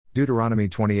Deuteronomy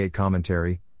 28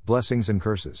 Commentary, Blessings and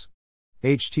Curses.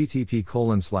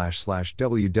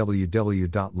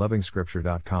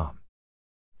 http://www.lovingscripture.com.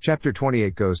 Chapter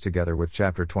 28 goes together with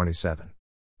chapter 27.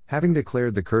 Having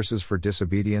declared the curses for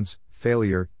disobedience,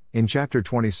 failure, in chapter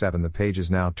 27 the page is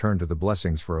now turned to the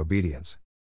blessings for obedience.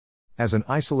 As an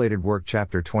isolated work,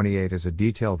 chapter 28 is a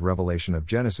detailed revelation of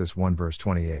Genesis 1 verse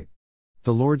 28.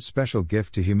 The Lord's special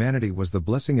gift to humanity was the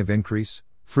blessing of increase,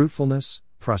 fruitfulness,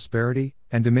 prosperity,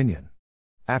 and dominion.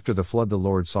 After the flood the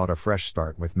Lord sought a fresh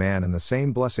start with man, and the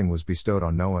same blessing was bestowed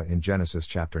on Noah in Genesis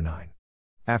chapter 9.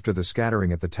 After the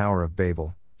scattering at the Tower of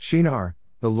Babel, Shinar,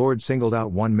 the Lord singled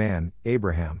out one man,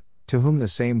 Abraham, to whom the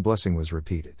same blessing was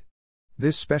repeated.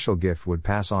 This special gift would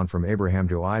pass on from Abraham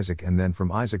to Isaac and then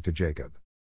from Isaac to Jacob.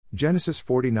 Genesis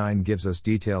 49 gives us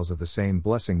details of the same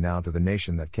blessing now to the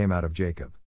nation that came out of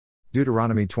Jacob.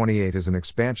 Deuteronomy 28 is an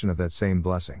expansion of that same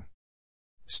blessing.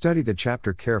 Study the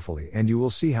chapter carefully and you will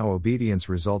see how obedience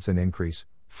results in increase,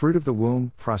 fruit of the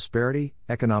womb, prosperity,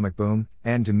 economic boom,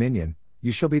 and dominion.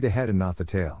 You shall be the head and not the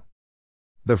tail.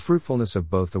 The fruitfulness of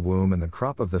both the womb and the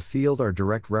crop of the field are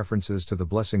direct references to the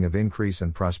blessing of increase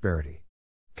and prosperity.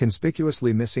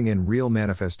 Conspicuously missing in real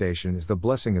manifestation is the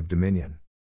blessing of dominion.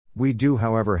 We do,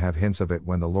 however, have hints of it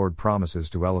when the Lord promises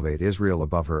to elevate Israel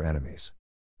above her enemies.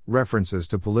 References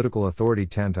to political authority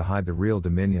tend to hide the real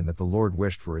dominion that the Lord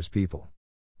wished for his people.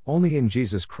 Only in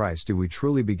Jesus Christ do we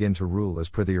truly begin to rule as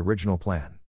per the original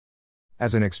plan.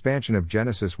 As an expansion of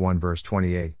Genesis 1 verse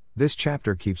 28, this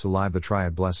chapter keeps alive the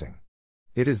triad blessing.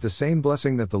 It is the same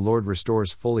blessing that the Lord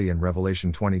restores fully in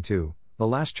Revelation 22, the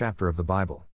last chapter of the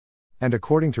Bible. And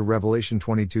according to Revelation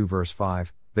 22 verse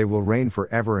 5, they will reign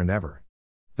forever and ever.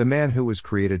 The man who was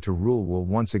created to rule will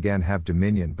once again have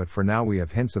dominion, but for now we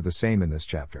have hints of the same in this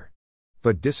chapter.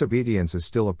 But disobedience is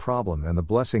still a problem, and the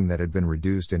blessing that had been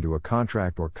reduced into a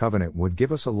contract or covenant would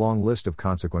give us a long list of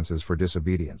consequences for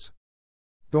disobedience.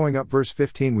 Going up verse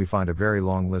 15 we find a very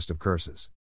long list of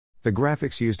curses. The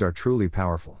graphics used are truly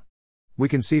powerful. We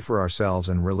can see for ourselves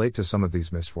and relate to some of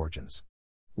these misfortunes.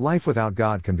 Life without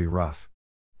God can be rough.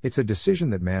 It's a decision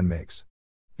that man makes.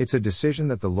 It's a decision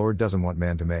that the Lord doesn't want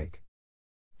man to make.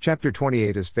 Chapter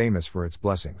 28 is famous for its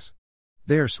blessings.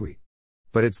 They are sweet.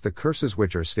 But it's the curses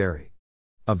which are scary.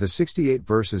 Of the 68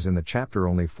 verses in the chapter,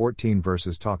 only 14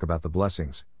 verses talk about the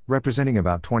blessings, representing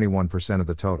about 21% of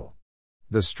the total.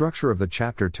 The structure of the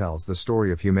chapter tells the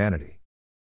story of humanity.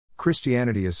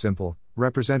 Christianity is simple,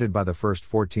 represented by the first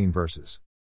 14 verses.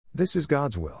 This is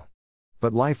God's will.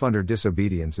 But life under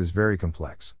disobedience is very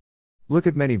complex. Look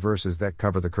at many verses that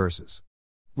cover the curses.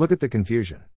 Look at the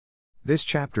confusion. This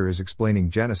chapter is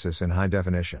explaining Genesis in high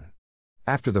definition.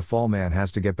 After the fall, man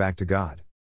has to get back to God.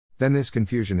 Then this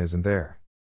confusion isn't there.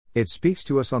 It speaks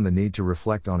to us on the need to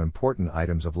reflect on important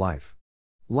items of life.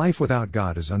 Life without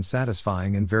God is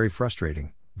unsatisfying and very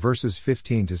frustrating, verses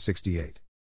 15 to 68.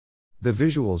 The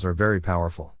visuals are very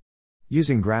powerful.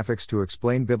 Using graphics to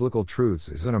explain biblical truths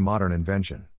isn't a modern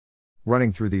invention.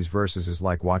 Running through these verses is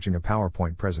like watching a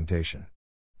PowerPoint presentation.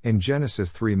 In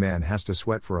Genesis 3, man has to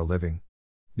sweat for a living.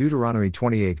 Deuteronomy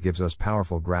 28 gives us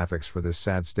powerful graphics for this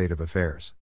sad state of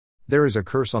affairs. There is a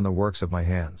curse on the works of my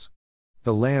hands.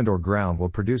 The land or ground will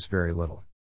produce very little.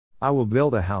 I will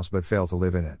build a house but fail to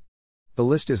live in it. The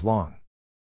list is long.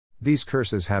 These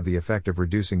curses have the effect of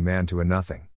reducing man to a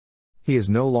nothing. He is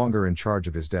no longer in charge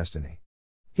of his destiny.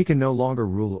 He can no longer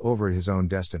rule over his own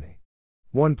destiny.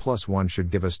 1 + 1 should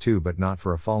give us 2, but not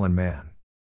for a fallen man.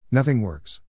 Nothing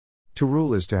works. To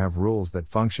rule is to have rules that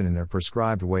function in a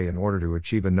prescribed way in order to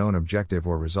achieve a known objective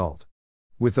or result.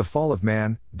 With the fall of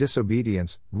man,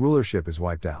 disobedience, rulership is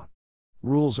wiped out.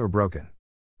 Rules are broken.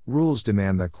 Rules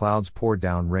demand that clouds pour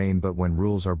down rain, but when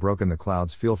rules are broken the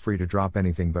clouds feel free to drop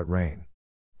anything but rain.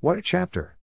 What a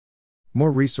chapter!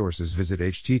 More resources visit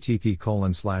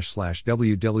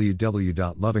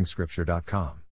http://www.lovingscripture.com.